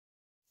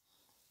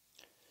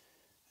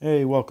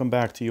Hey, welcome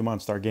back to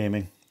Monstar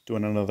Gaming.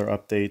 Doing another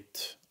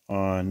update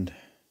on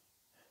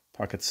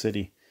Pocket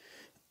City.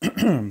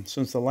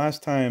 Since the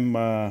last time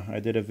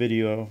I did a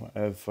video,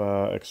 I've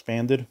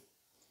expanded.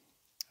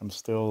 I'm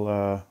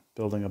still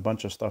building a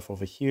bunch of stuff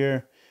over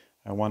here.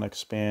 I want to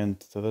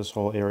expand to this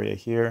whole area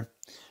here.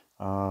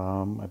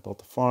 I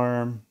built a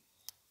farm,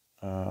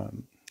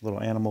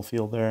 little animal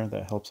field there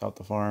that helps out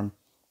the farm.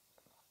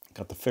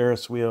 Got the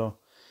Ferris wheel.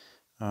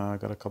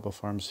 Got a couple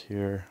farms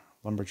here.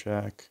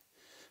 Lumberjack.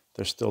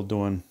 They're still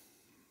doing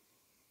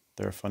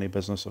their funny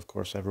business, of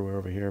course, everywhere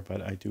over here,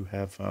 but I do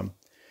have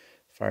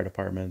fire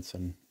departments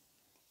and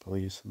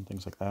police and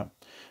things like that.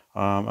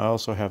 I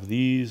also have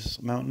these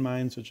mountain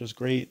mines, which is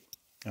great.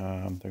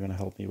 They're going to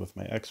help me with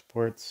my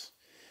exports.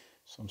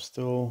 So I'm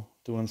still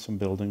doing some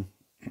building.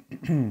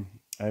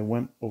 I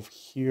went over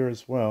here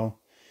as well,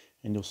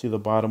 and you'll see the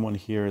bottom one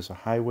here is a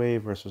highway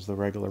versus the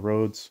regular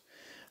roads.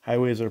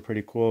 Highways are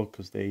pretty cool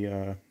because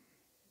they,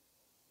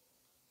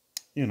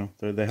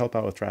 they help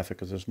out with traffic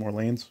because there's more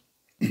lanes.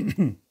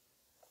 And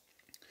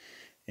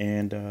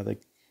they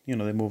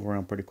move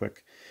around pretty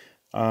quick.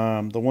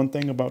 The one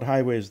thing about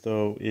highways,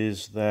 though,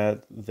 is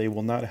that they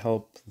will not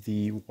help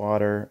the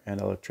water and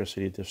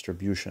electricity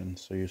distribution.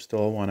 So you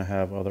still want to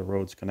have other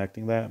roads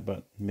connecting that,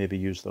 but maybe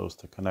use those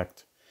to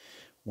connect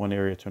one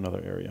area to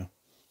another area.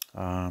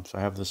 So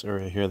I have this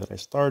area here that I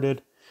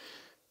started.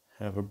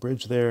 I have a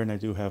bridge there, and I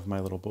do have my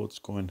little boats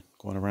going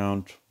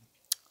around.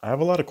 I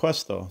have a lot of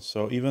quests, though.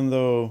 So even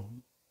though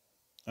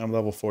I'm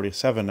level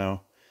 47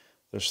 now,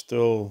 there's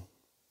still,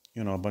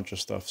 a bunch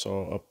of stuff.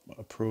 So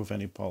approve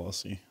any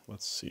policy.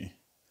 Let's see.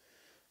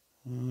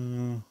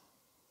 Not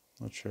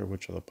sure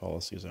which of the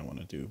policies I want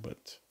to do,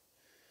 but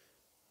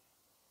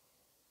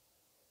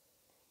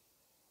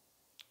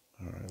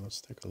all right,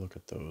 let's take a look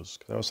at those.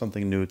 That was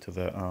something new to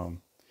the.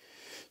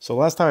 So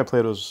last time I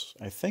played was,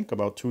 I think,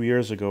 about 2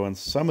 years ago, and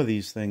some of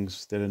these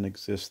things didn't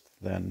exist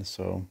then.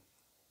 So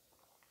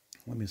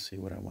let me see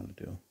what I want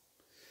to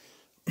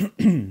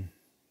do.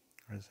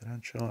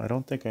 Residential. I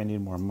don't think I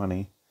need more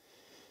money.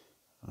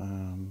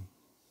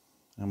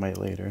 I might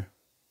later.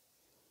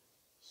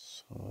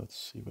 So let's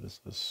see, what is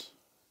this?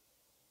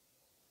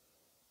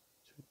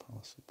 2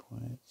 policy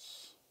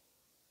points.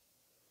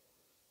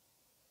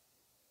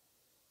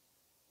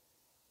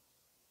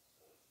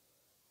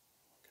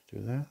 I could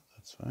do that,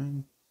 that's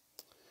fine.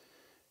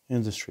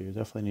 Industry, you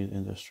definitely need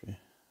industry.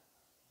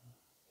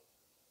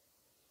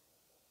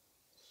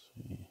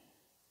 Let's see.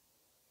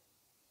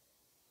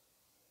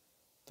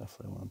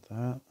 Definitely want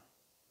that.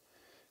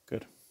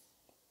 Good.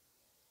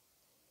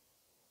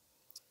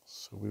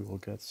 So we will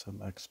get some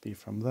XP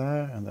from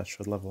that, and that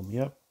should level me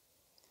up.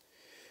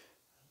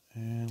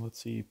 And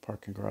let's see,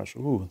 parking garage.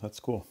 Ooh, that's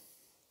cool.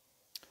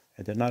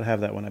 I did not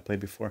have that when I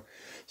played before.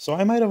 So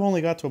I might have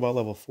only got to about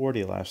level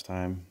 40 last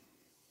time.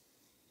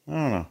 I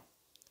don't know.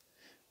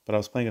 But I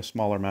was playing a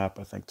smaller map,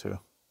 I think, too.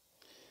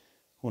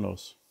 Who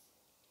knows?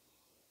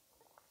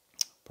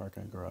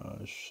 Parking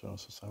garage. So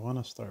since I want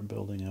to start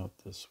building out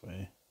this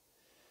way,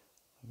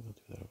 maybe I'll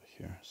do that over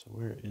here. So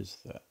where is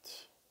that?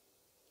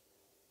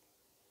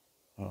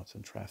 Oh, it's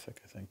in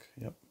traffic, I think.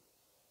 Yep.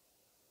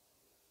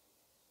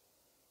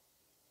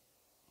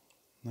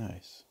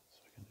 Nice. So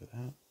we can do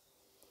that.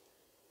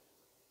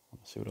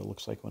 Let's see what it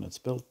looks like when it's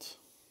built.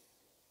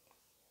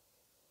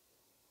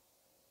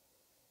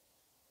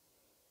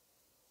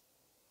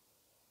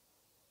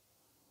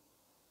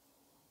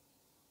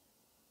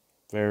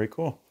 Very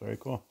cool. Very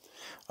cool.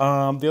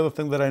 The other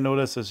thing that I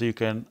noticed is you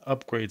can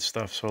upgrade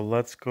stuff. So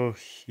let's go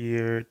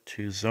here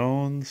to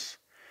zones,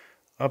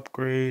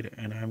 upgrade,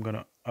 and I'm going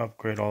to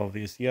upgrade all of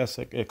these. Yes,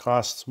 it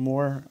costs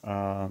more,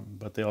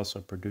 but they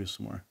also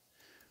produce more,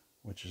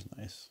 which is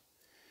nice.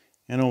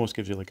 And almost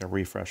gives you like a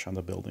refresh on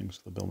the buildings.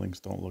 The buildings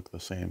don't look the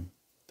same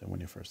than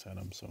when you first had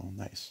them, so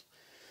nice.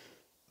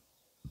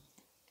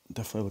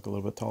 Definitely look a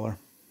little bit taller.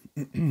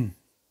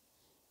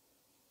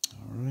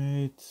 All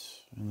right,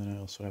 and then I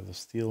also have the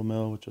steel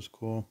mill, which is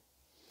cool.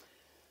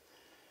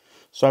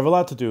 So I have a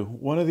lot to do.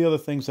 One of the other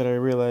things that I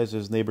realized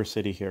is neighbor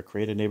city here.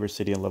 Create a neighbor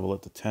city and level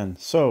it to 10.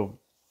 So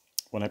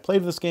when I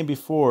played this game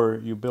before,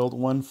 you build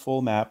one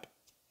full map,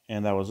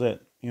 and that was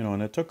it.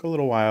 And it took a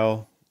little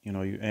while.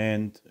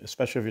 And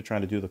especially if you're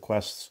trying to do the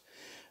quests,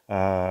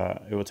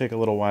 it would take a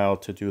little while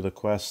to do the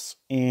quests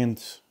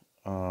and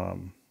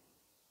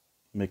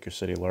make your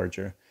city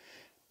larger.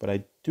 But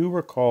I do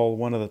recall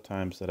one of the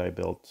times that I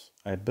built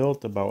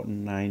about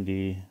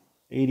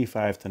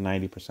 85 to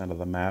 90% of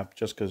the map,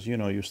 just because,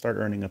 you start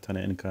earning a ton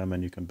of income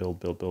and you can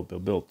build.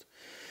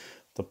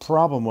 The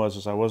problem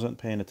was I wasn't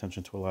paying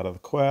attention to a lot of the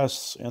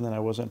quests, and then I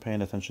wasn't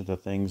paying attention to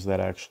things that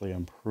actually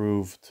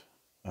improved.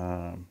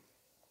 I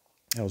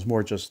was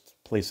more just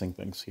placing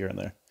things here and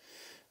there.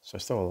 So I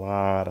still have a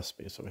lot of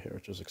space over here,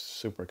 which is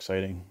super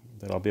exciting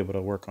that I'll be able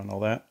to work on all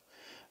that.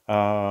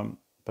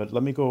 But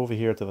let me go over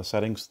here to the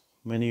settings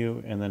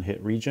menu and then hit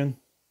region.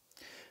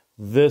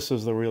 This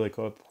is the really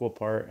cool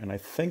part, and I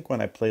think when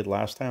I played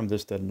last time,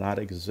 this did not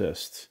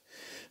exist.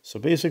 So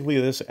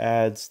basically, this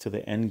adds to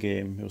the end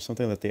game. It was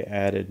something that they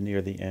added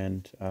near the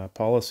end.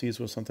 Policies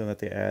was something that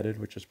they added,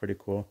 which is pretty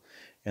cool.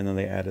 And then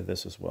they added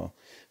this as well.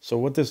 So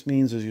what this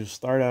means is you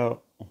start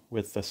out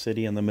with the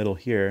city in the middle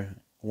here.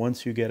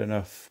 Once you get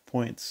enough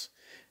points,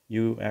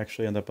 you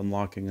actually end up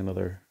unlocking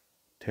another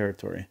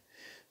territory.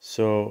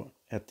 So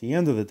at the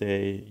end of the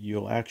day,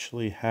 you'll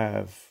actually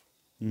have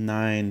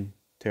 9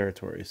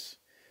 territories.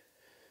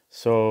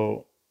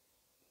 So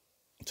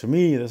to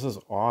me, this is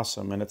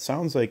awesome. And it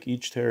sounds like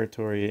each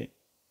territory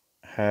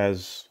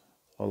has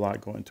a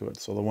lot going to it.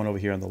 So the one over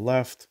here on the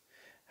left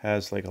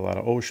has like a lot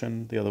of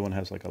ocean. The other one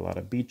has like a lot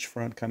of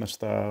beachfront kind of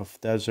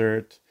stuff,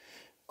 desert,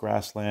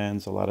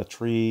 grasslands, a lot of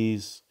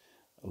trees,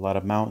 a lot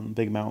of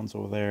big mountains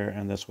over there.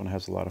 And this one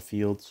has a lot of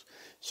fields.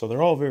 So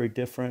they're all very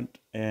different.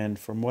 And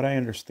from what I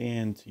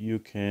understand, you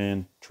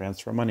can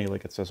transfer money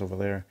like it says over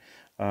there.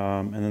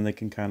 And then they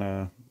can kind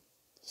of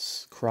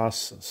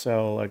cross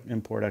sell, like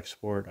import,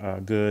 export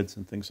goods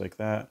and things like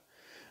that.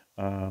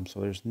 So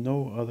there's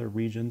no other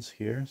regions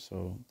here,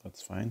 so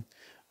that's fine.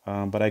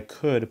 But I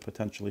could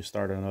potentially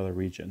start another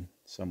region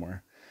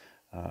somewhere,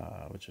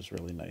 which is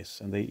really nice.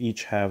 And they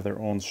each have their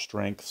own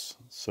strengths.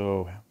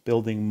 So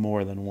building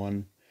more than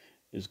one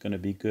is going to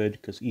be good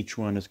because each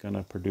one is going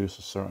to produce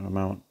a certain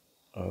amount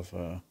of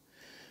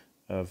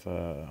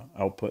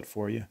output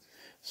for you.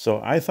 So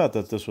I thought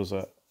that this was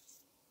a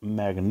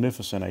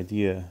magnificent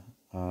idea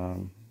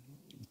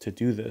to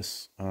do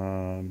this.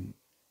 I'm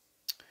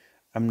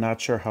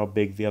not sure how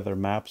big the other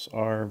maps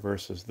are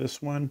versus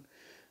this one.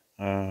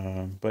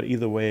 But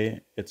either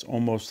way, it's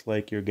almost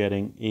like you're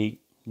getting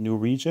 8 new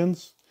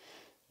regions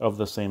of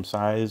the same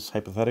size,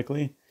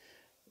 hypothetically.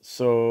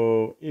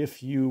 So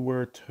if you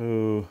were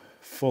to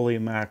fully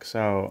max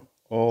out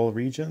all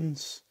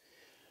regions,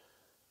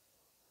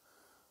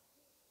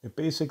 it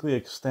basically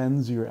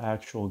extends your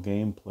actual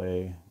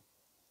gameplay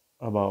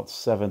about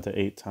 7 to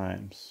 8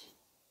 times,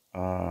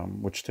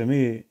 which to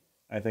me,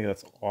 I think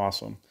that's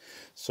awesome.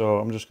 So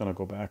I'm just going to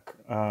go back.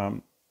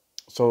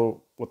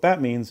 So what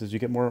that means is you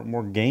get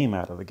more game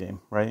out of the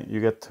game, right? You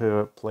get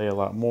to play a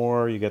lot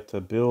more. You get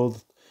to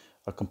build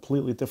a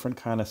completely different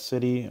kind of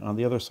city on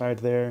the other side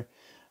there.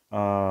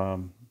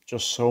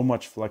 Just so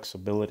much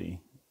flexibility.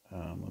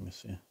 Let me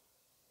see.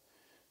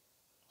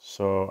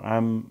 So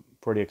I'm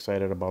pretty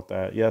excited about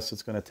that. Yes,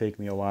 it's going to take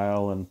me a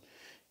while, and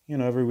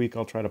every week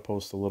I'll try to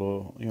post a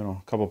little,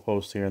 a couple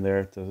posts here and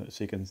there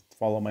so you can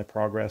follow my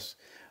progress.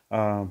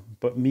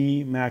 But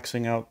me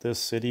maxing out this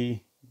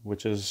city,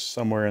 which is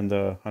somewhere in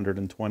the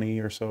 120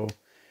 or so,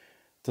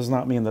 does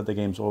not mean that the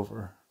game's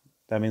over.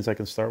 That means I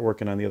can start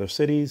working on the other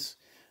cities,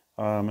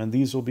 and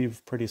these will be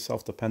pretty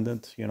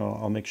self-dependent.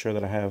 I'll make sure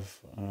that I have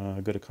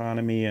a good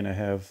economy and I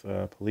have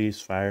police,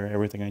 fire,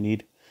 everything I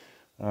need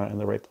in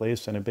the right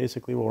place, and it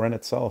basically will run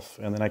itself,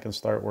 and then I can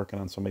start working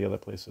on some of the other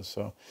places.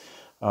 So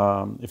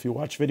if you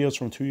watch videos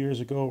from 2 years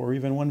ago or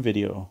even one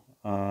video,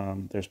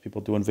 there's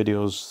people doing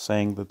videos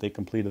saying that they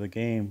completed the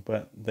game,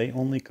 but they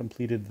only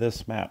completed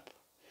this map.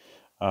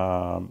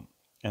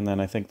 And then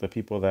I think the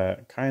people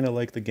that kind of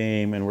like the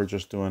game and were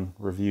just doing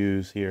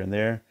reviews here and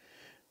there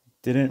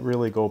didn't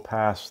really go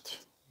past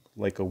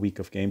like a week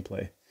of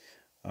gameplay.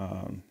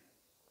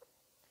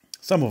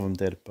 Some of them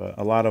did, but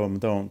a lot of them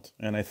don't.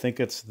 And I think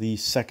it's the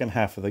second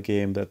half of the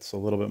game that's a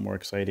little bit more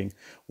exciting.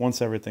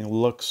 Once everything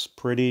looks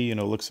pretty,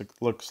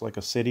 looks like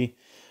a city,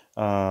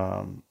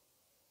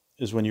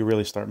 is when you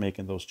really start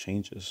making those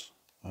changes,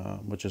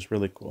 which is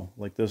really cool.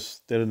 Like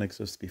this didn't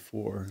exist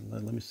before.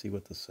 Let me see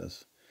what this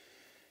says.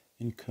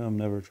 Income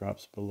never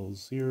drops below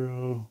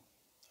 0.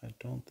 I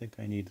don't think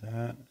I need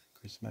that.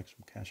 Increase the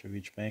maximum cash of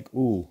each bank.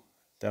 Ooh,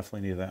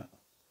 definitely need that.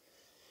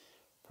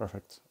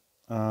 Perfect.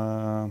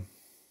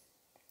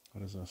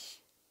 What is this?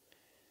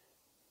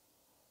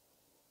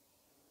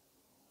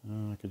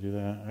 I could do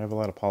that. I have a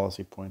lot of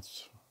policy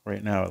points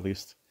right now, at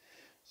least.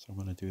 So I'm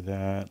going to do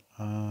that.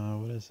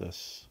 What is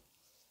this?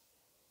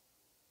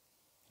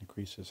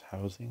 Increases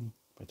housing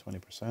by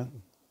 20%.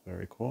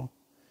 Very cool.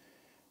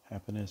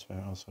 Happiness by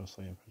also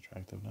slightly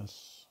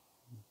attractiveness.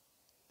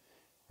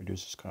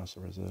 Reduces cost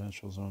of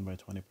residential zone by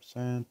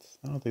 20%.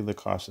 I don't think the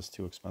cost is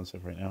too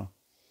expensive right now.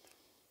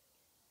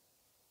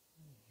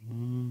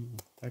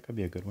 That could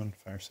be a good one.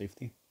 Fire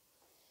safety.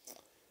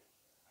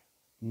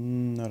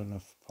 Not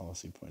enough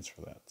policy points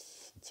for that.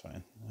 That's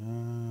fine.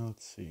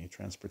 Let's see.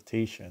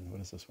 Transportation. What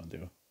does this one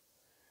do?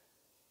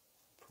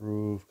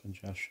 Improve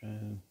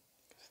congestion.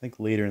 I think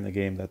later in the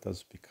game that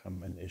does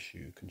become an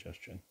issue.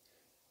 Congestion.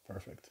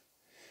 Perfect.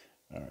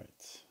 All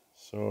right.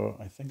 So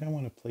I think I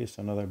want to place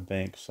another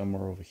bank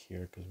somewhere over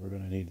here because we're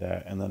going to need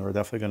that. And then we're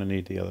definitely going to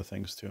need the other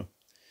things too.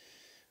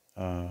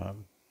 Okay.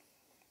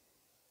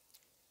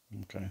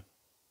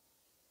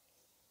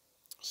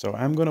 So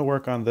I'm going to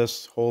work on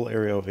this whole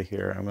area over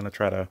here. I'm going to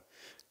try to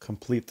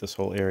complete this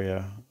whole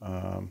area.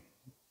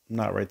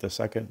 Not right this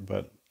second,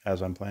 but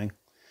as I'm playing,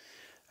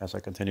 as I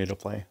continue to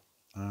play.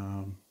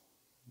 I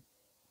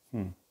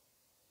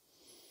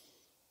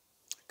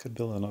could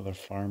build another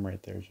farm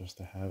right there just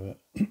to have it.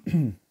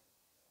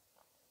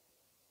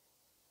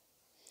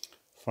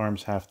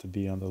 farms have to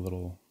be on the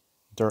little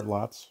dirt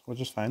lots,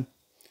 which is fine.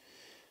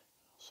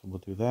 So we'll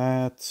do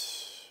that.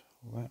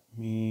 Let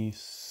me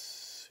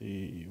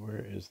see,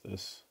 where is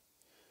this?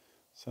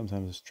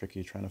 Sometimes it's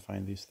tricky trying to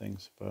find these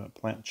things, but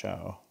plant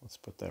chow, let's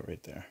put that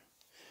right there.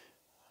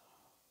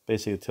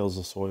 Basically it tills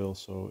the soil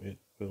so it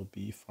will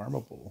be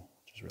farmable,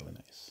 which is really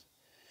nice.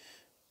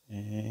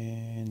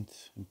 And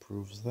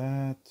improves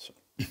that.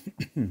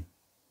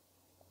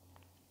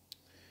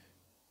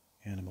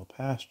 Animal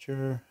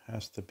pasture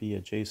has to be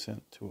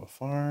adjacent to a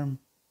farm.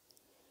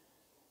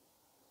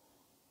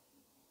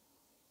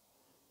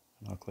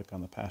 And I'll click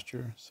on the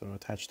pasture. So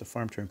attach the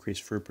farm to increase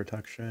fruit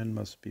production,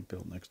 must be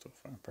built next to a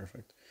farm.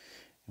 Perfect.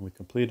 And we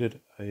completed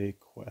a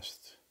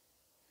quest.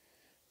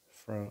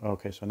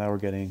 Okay, so now we're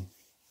getting,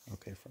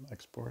 okay, from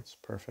exports.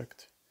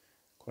 Perfect.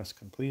 Quest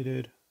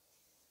completed.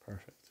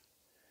 Perfect.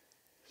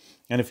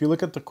 And if you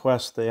look at the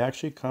quests, they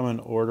actually come in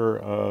order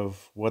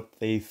of what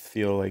they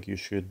feel like you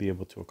should be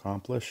able to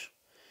accomplish.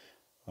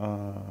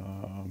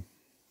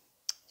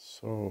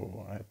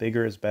 So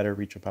bigger is better,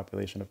 reach a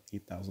population of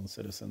 8,000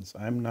 citizens.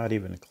 I'm not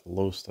even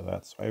close to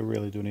that, so I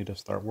really do need to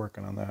start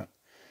working on that.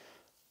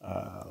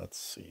 Let's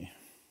see.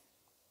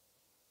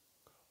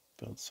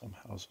 Build some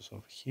houses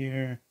over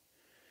here.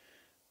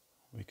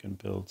 We can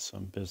build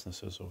some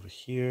businesses over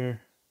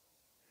here.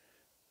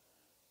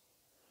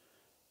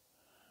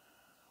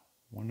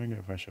 Wondering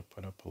if I should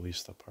put a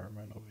police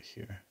department over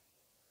here.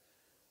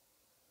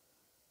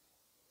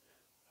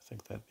 I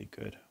think that'd be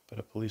good. Put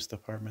a police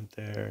department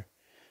there.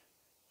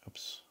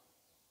 Oops.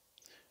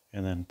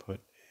 And then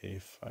put a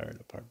fire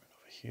department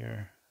over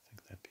here. I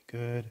think that'd be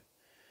good.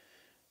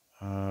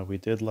 We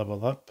did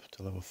level up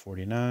to level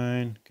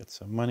 49. Get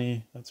some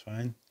money. That's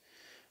fine.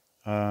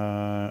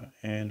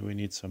 And we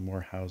need some more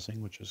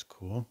housing, which is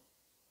cool.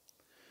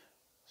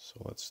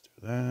 So let's do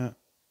that.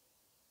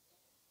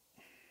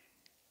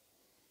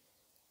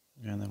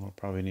 And then we'll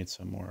probably need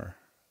some more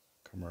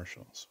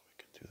commercial. So we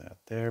can do that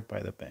there by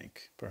the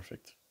bank.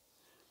 Perfect.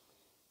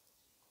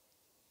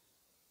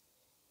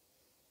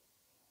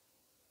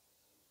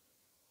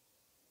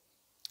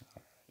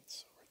 All right,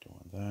 so we're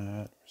doing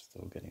that. We're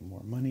still getting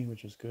more money,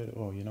 which is good.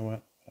 Oh, you know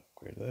what?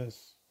 Upgrade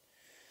this.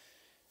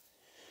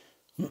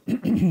 All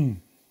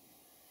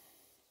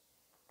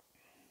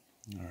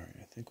right,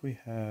 I think we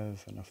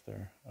have enough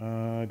there.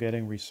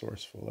 Getting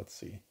resourceful, let's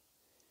see.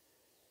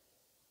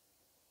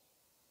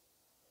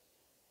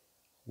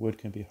 Wood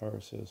can be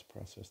harvested,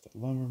 processed at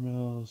lumber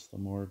mills. The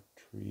more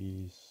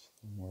trees,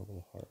 the more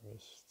we'll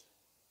harvest.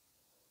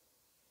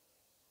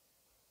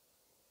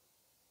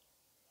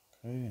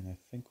 Okay, and I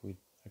think we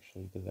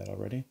actually did that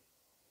already.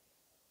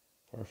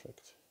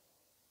 Perfect.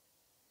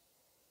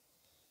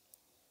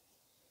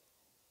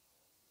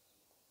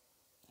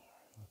 All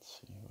right, let's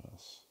see what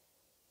else.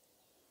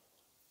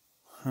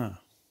 Huh.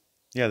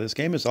 Yeah, this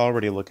game is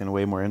already looking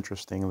way more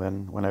interesting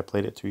than when I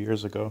played it 2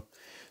 years ago.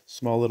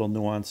 Small little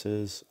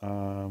nuances.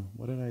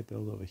 What did I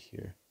build over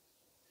here?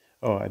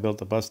 Oh, I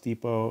built a bus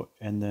depot,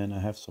 and then I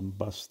have some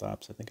bus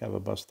stops. I think I have a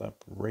bus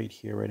stop right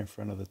here, right in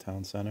front of the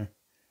town center.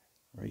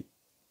 Right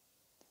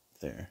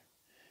there.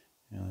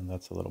 And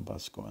that's a little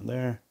bus going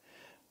there.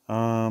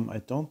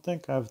 I don't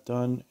think I've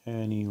done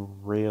any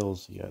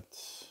rails yet.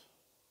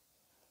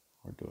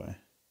 Or do I?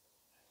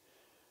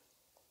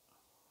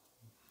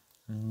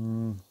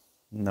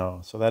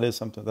 No. So that is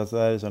something, that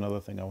is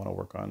another thing I want to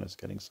work on, is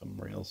getting some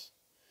rails,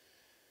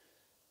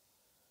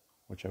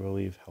 which I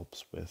believe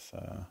helps with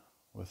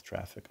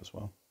traffic as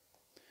well.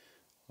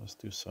 Let's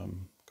do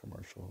some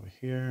commercial over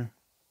here.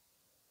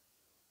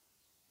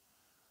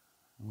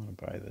 I'm going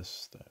to buy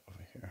this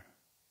over here.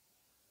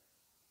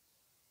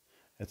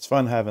 It's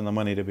fun having the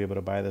money to be able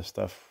to buy this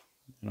stuff,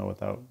 you know,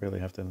 without really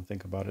having to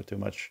think about it too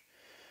much.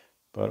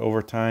 But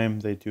over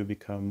time, they do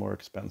become more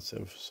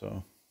expensive,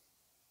 so.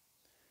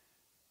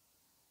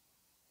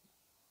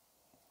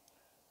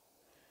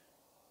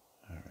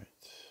 All right,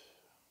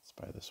 let's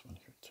buy this one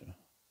here too.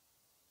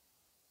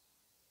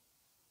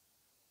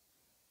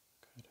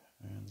 Good,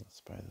 and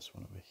let's buy this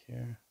one over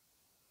here.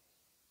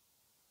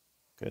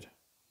 Good.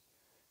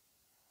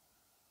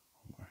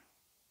 One more.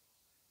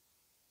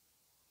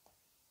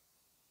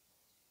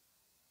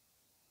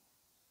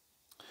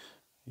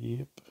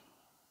 Yep.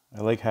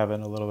 I like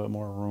having a little bit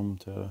more room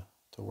to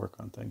work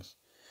on things.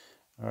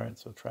 All right,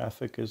 so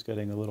traffic is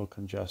getting a little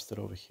congested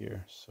over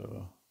here.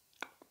 So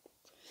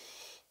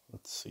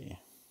let's see.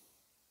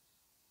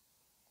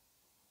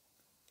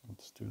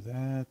 Let's do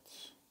that.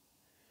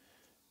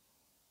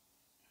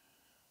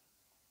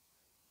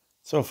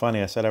 It's so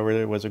funny. I said I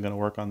really wasn't going to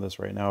work on this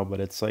right now, but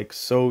it's like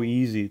so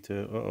easy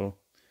to, uh-oh,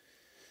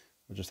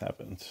 what just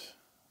happened?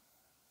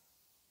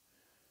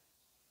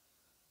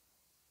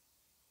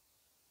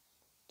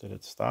 Did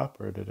it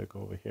stop or did it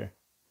go over here?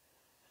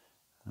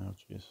 Oh,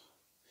 geez.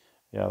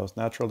 Yeah, those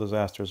natural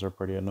disasters are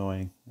pretty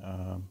annoying.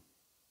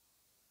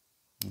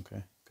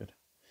 Okay, good.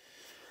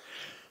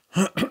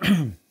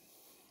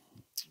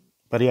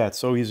 But yeah, it's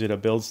so easy to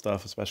build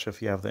stuff, especially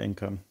if you have the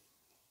income.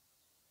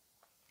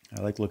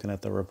 I like looking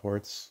at the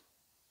reports.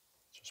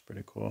 It's just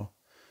pretty cool.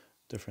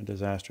 different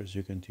disasters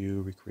you can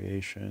do,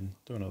 recreation,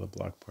 do another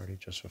block party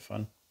just for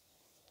fun.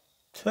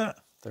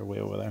 They're way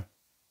over there.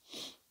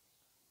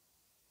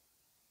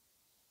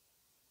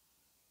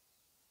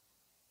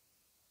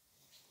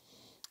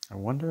 I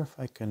wonder if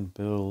I can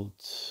build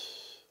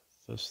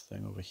this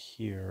thing over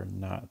here or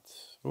not.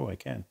 Oh, I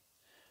can.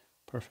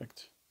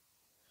 Perfect.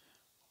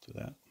 Do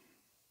that.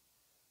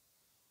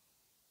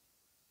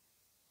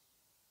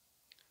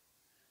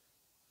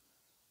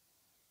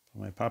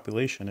 But my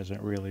population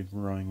isn't really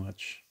growing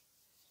much.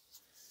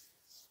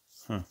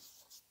 Huh.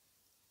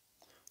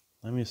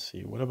 Let me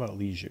see. What about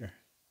leisure?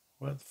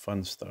 What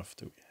fun stuff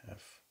do we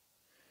have?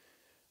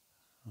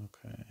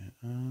 Okay.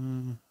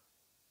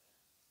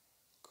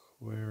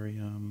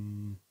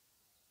 Aquarium.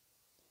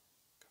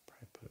 Could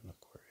probably put an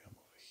aquarium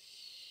over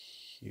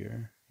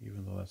here,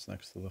 even though that's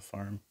next to the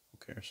farm.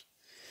 Who cares?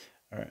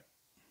 All right.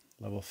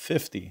 Level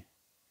 50.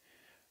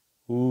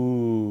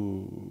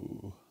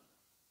 Ooh.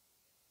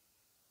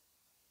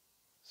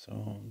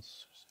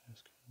 Zones.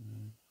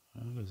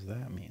 What does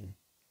that mean?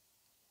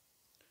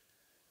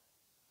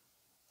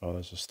 Oh,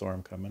 there's a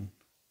storm coming.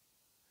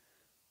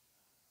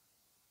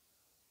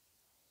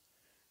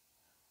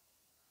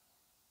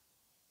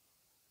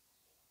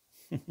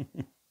 All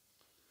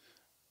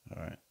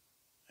right.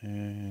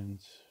 And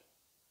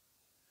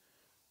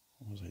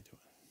what was I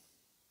doing?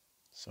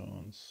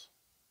 Zones.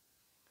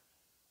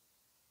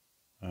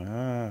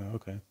 Ah,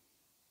 okay.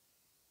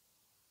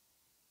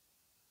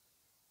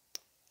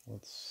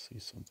 Let's see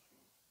something.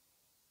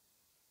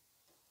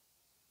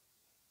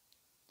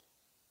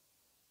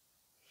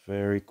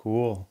 Very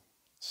cool.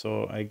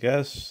 So I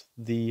guess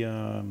the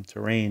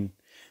terrain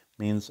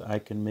means I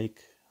can make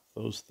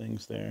those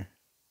things there.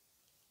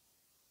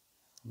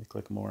 Let me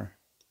click more.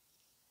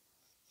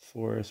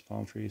 Forest,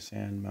 palm tree,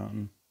 sand,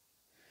 mountain.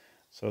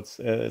 So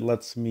it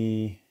lets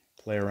me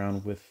play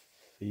around with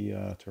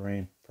the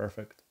terrain.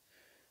 Perfect.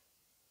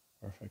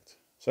 Perfect.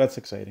 So that's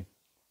exciting.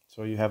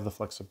 So you have the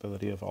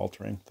flexibility of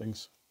altering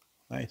things.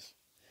 Nice.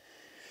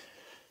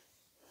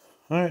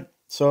 All right.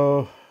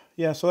 So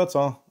yeah, so that's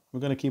all. I'm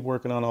going to keep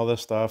working on all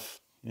this stuff,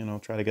 you know,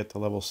 try to get to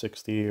level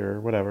 60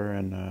 or whatever,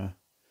 and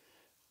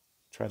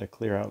try to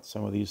clear out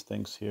some of these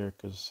things here,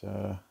 because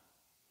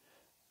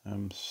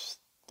I'm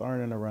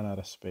starting to run out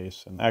of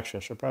space. And actually,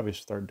 I should probably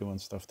start doing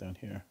stuff down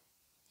here.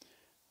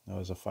 Now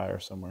there's a fire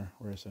somewhere.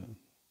 Where is it?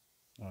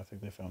 Oh, I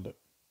think they found it.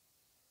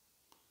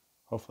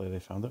 Hopefully they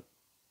found it.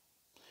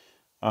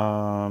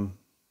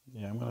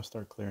 Yeah, I'm going to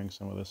start clearing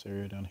some of this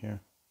area down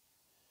here.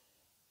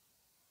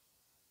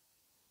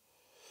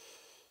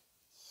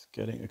 It's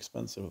getting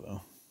expensive,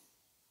 though.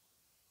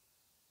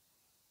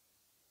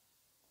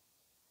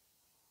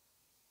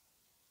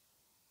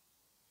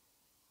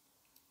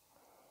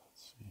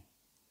 Let's see.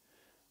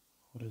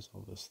 What is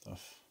all this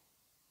stuff?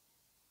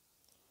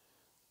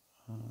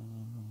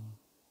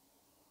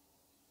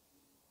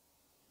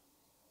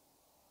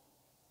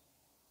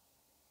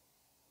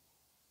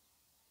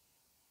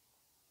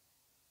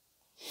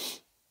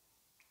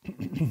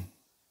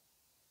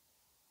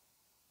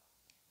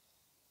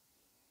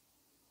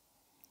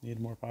 Need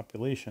more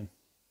population.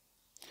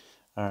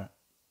 All right.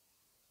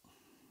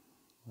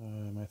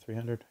 Am I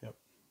 300? Yep.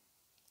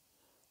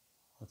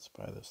 Let's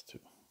buy this too.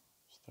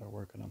 Start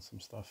working on some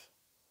stuff.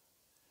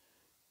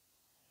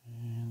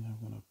 And I'm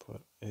going to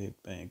put a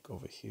bank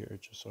over here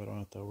just so I don't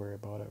have to worry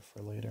about it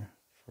for later.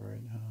 For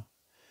right now.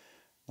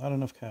 Not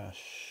enough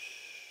cash.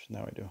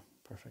 Now I do.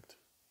 Perfect.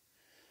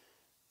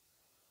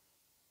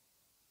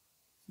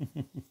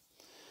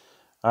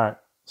 All right.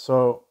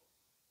 So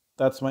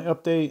that's my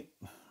update.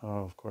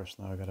 Oh, of course,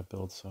 now I got to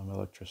build some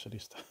electricity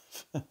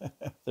stuff.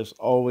 There's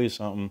always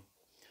something.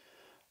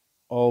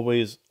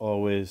 Always,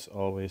 always,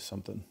 always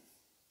something.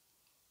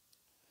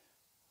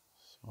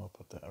 So I'll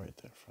put that right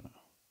there for now.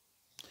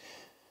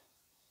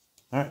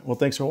 All right. Well,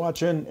 thanks for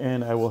watching,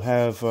 and I will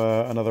have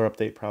another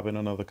update probably in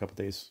another couple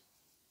days.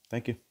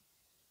 Thank you.